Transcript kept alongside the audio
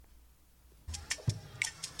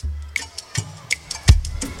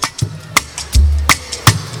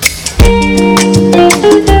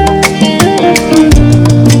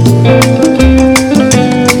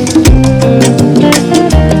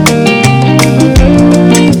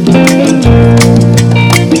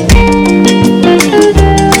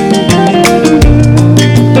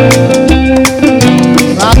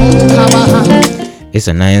It's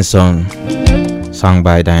a nice song sung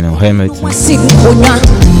by Dino Hamilton.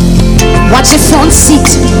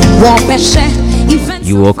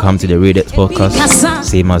 You welcome to the Rated Podcast,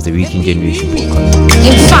 same as the Weekend Generation Podcast.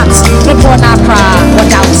 In fact,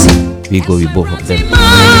 We go with both of them.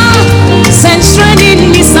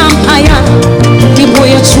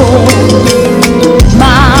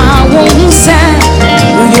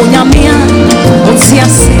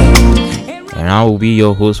 And I will be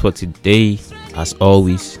your host for today, as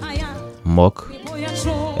always, Mock,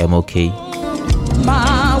 M-O-K.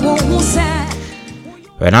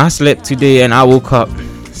 When I slept today and I woke up,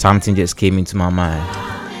 something just came into my mind,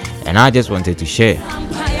 and I just wanted to share.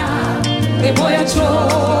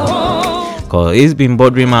 Cause it's been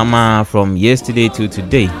bothering my mind from yesterday to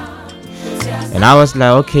today, and I was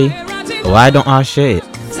like, okay, why don't I share it?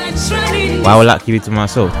 Why will I keep it to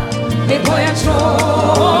myself?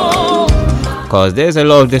 Cause there's a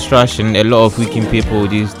lot of distraction, a lot of weekend people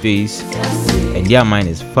these days, and their mind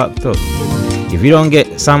is fucked up. If you don't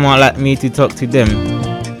get someone like me to talk to them,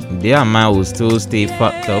 their mind will still stay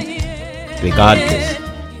fucked up regardless.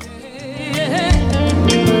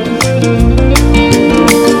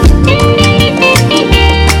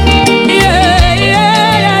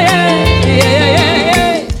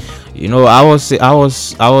 You know, I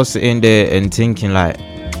was sitting there and thinking, like,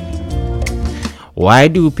 why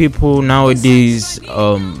do people nowadays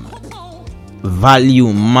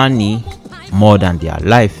value money more than their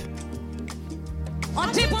life?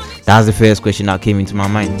 That's the first question that came into my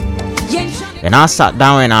mind. And I sat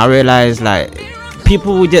down and I realized, like,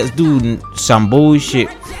 people will just do some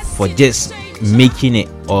bullshit for just making it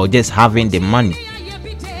or just having the money.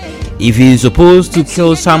 If he's supposed to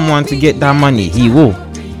kill someone to get that money, he will.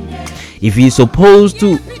 If he's supposed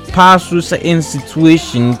to pass through certain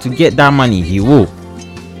situation to get that money, he will.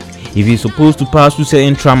 If he's supposed to pass through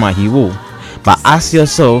certain trauma, he will. But ask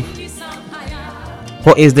yourself,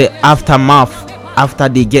 what is the aftermath after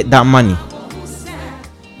they get that money?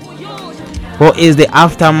 What is the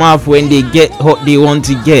aftermath when they get what they want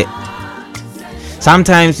to get?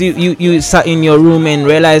 Sometimes you sat in your room and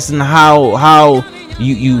realizing how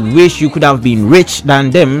you wish you could have been rich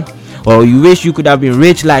than them, or you wish you could have been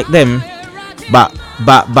rich like them, but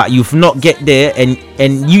you've not get there,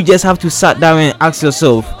 and you just have to sit down and ask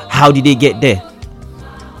yourself, how did they get there?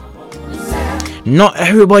 Not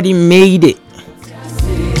everybody made it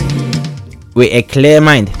with a clear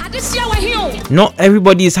mind. Not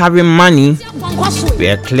everybody is having money with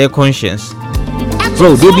a clear conscience.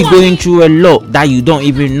 Bro, they be going through a lot that you don't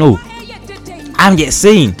even know. I'm just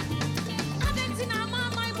saying,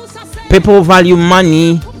 people value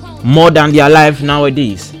money more than their life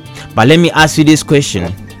nowadays. But let me ask you this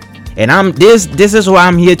question, and this is why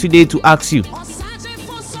I'm here today to ask you.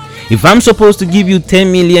 If I'm supposed to give you 10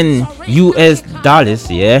 million US dollars,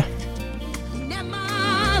 yeah,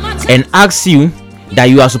 and ask you that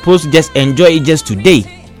you are supposed to just enjoy it just today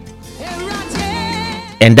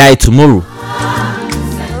and die tomorrow,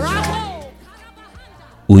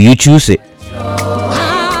 will you choose it?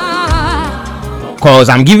 Cause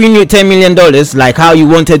I'm giving you $10 million like how you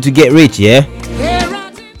wanted to get rich, yeah,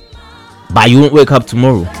 but you won't wake up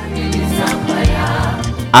tomorrow.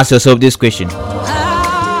 Ask yourself this question,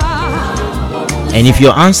 and if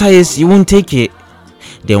your answer is you won't take it,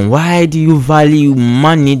 then why do you value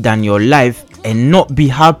money than your life and not be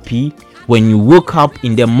happy when you woke up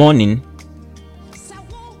in the morning?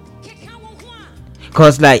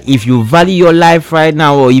 Cause like, if you value your life right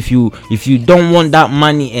now, or if you don't want that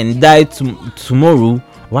money and die tomorrow,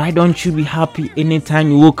 why don't you be happy anytime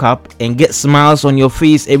you woke up and get smiles on your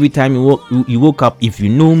face every time you woke up? If you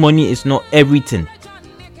know money is not everything,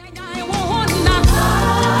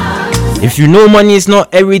 if you know money is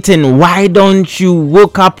not everything, why don't you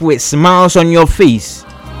wake up with smiles on your face?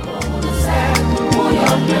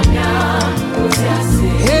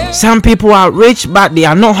 Some people are rich but they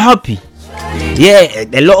are not happy. Yeah,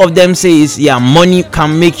 a lot of them says, yeah, money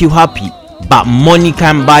can make you happy, but money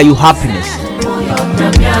can buy you happiness.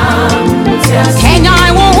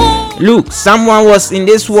 Look, someone was in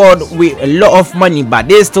this world with a lot of money, but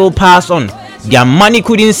they still pass on. Their money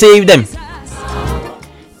couldn't save them.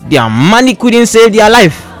 Their money couldn't save their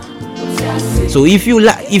life. So if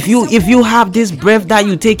you have this breath that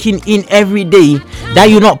you taking in every day, that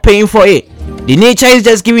you're not paying for it, the nature is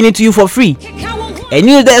just giving it to you for free, and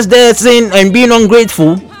you just there saying and being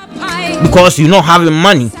ungrateful because you're not having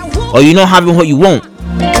money or you're not having what you want.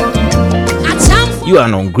 You are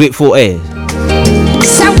an ungrateful ass.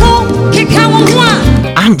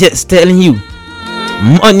 I'm just telling you,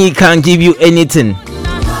 money can't give you anything.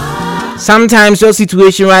 Sometimes your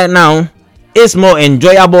situation right now is more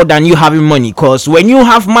enjoyable than you having money, because when you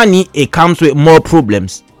have money, it comes with more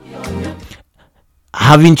problems.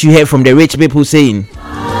 Haven't you heard from the rich people saying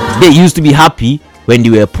they used to be happy when they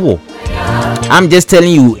were poor? I'm just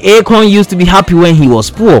telling you, Akon used to be happy when he was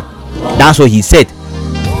poor. That's what he said.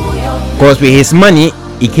 Because with his money,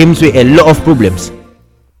 it came with a lot of problems.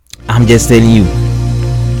 I'm just telling you.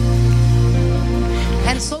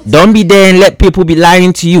 Don't be there and let people be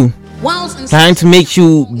lying to you, trying to make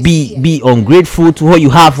you be ungrateful to what you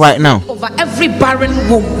have right now. Over every barren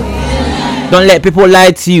womb. Don't let people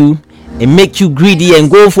lie to you and make you greedy and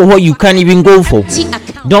go for what you can't even go for.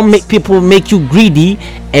 Don't make people make you greedy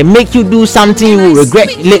and make you do something you will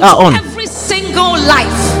regret later on. Every single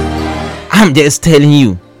life. I'm just telling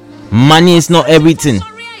you, money is not everything.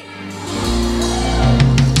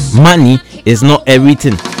 Money is not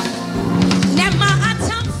everything.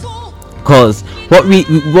 Cause what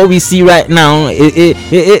we see right now,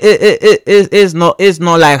 it's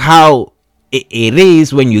not like how it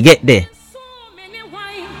is when you get there.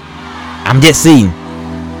 I'm just saying.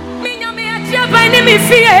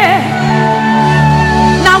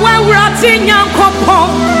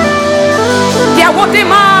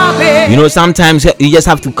 You know, sometimes you just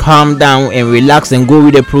have to calm down and relax and go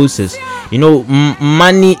with the process. You know,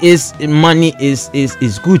 money is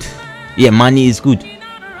good. Yeah, money is good,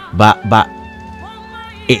 but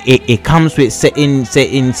it comes with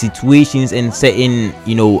certain situations and certain,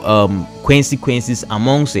 you know, consequences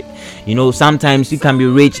amongst it. You know, sometimes you can be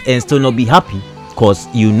rich and still not be happy, because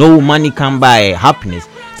you know money can buy happiness.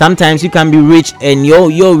 Sometimes you can be rich and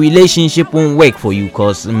your relationship won't work for you,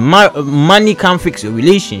 because money can't fix your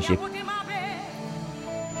relationship.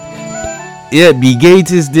 Yeah, Bill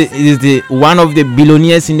Gates is the one of the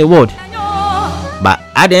billionaires in the world, but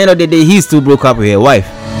at the end of the day, he still broke up with his wife.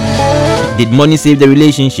 Did money save the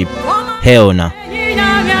relationship? Hell no.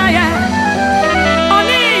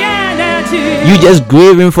 You just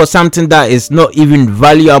craving for something that is not even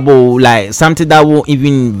valuable, like something that won't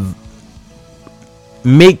even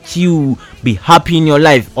make you be happy in your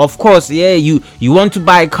life. Of course, yeah, you want to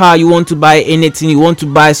buy a car, you want to buy anything, you want to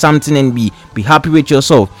buy something and be happy with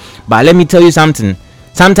yourself. But let me tell you something,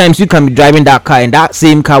 sometimes you can be driving that car and that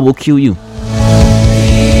same car will kill you.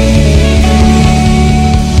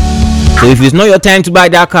 So if it's not your time to buy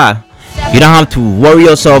that car, you don't have to worry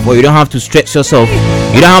yourself, or you don't have to stress yourself,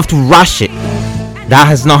 you don't have to rush it.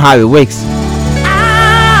 That is not how it works.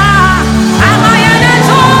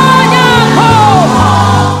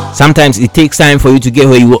 Sometimes it takes time for you to get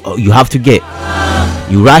where you have to get.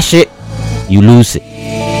 You rush it, you lose it.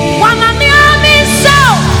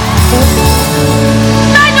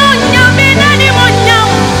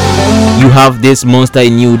 You have this monster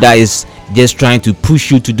in you that is just trying to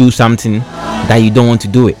push you to do something that you don't want to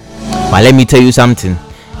do it. But let me tell you something,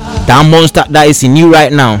 that monster that is in you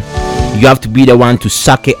right now, you have to be the one to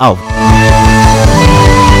suck it out.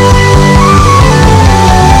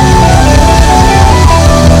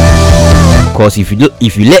 Because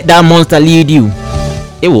if you let that monster lead you,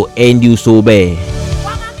 it will end you so bad.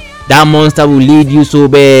 That monster will lead you so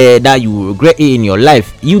bad that you will regret it in your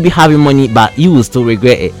life. You'll be having money, but you will still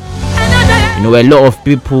regret it. You know, a lot of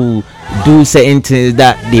people do certain things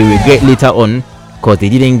that they regret later on because they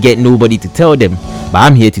didn't get nobody to tell them. But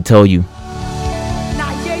I'm here to tell you,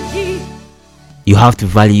 you have to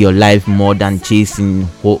value your life more than chasing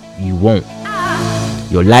what you want.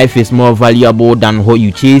 Your life is more valuable than what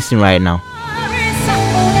you're chasing right now.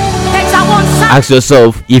 Ask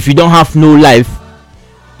yourself, if you don't have no life,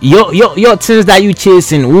 your things that you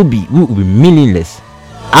chasing will be meaningless.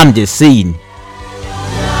 I'm just saying,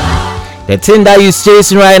 the thing that you're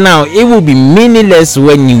chasing right now, it will be meaninless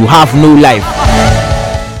when you have no life.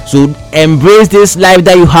 So embrace this life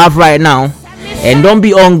that you have right now, and don't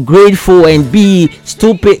be ungrateful and be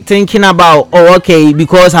stupid thinking about, oh, okay,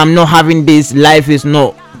 because I'm not having this, life is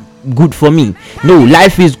not good for me. No,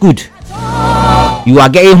 life is good. You are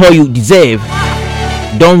getting what you deserve.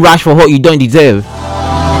 Don't rush for what you don't deserve.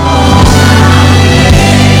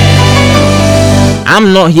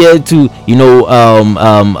 I'm not here to, you know,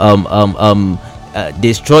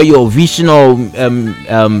 destroy your vision or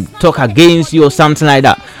talk against you or something like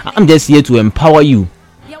that. I'm just here to empower you.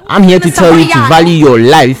 I'm here to tell you to value your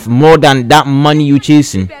life more than that money you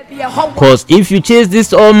chasing. Because if you chase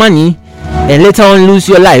this all money and later on lose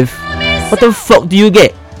your life, what the fuck do you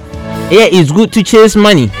get? Yeah, it's good to chase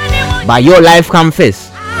money, but your life comes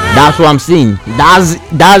first. That's what I'm saying. That's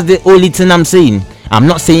the only thing I'm saying. I'm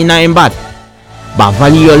not saying nothing bad, but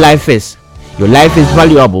value your life first. Your life is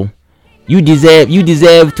valuable. You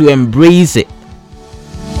deserve to embrace it.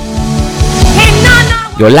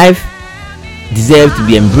 Your life deserves to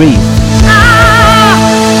be embraced.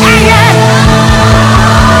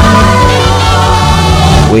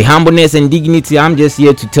 With humbleness and dignity, I'm just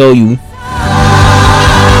here to tell you,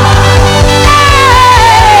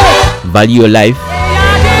 value your life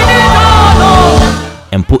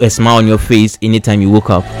and put a smile on your face anytime you woke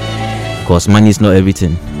up, because money is not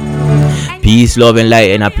everything. Peace, love, and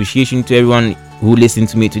light, and appreciation to everyone who listened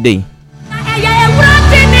to me today.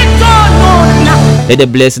 Let the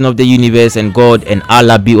blessing of the universe and God and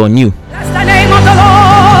Allah be on you.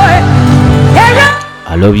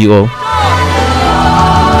 I love you all.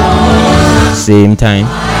 Same time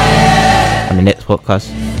on the next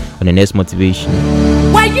podcast, on the next motivation.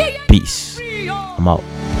 Peace. I'm out.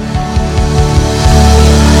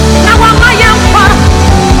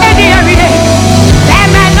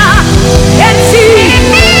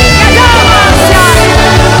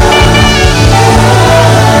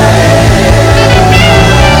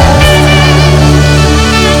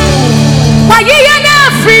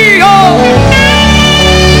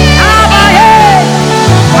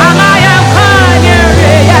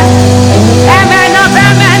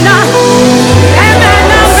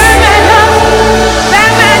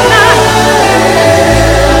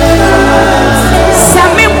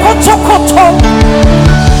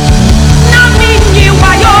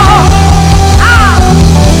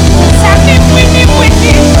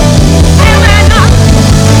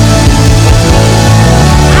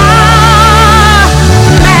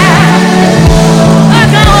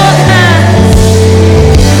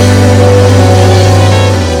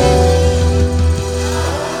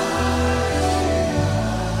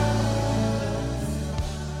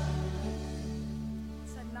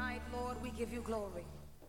 Tonight, Lord, we give you glory.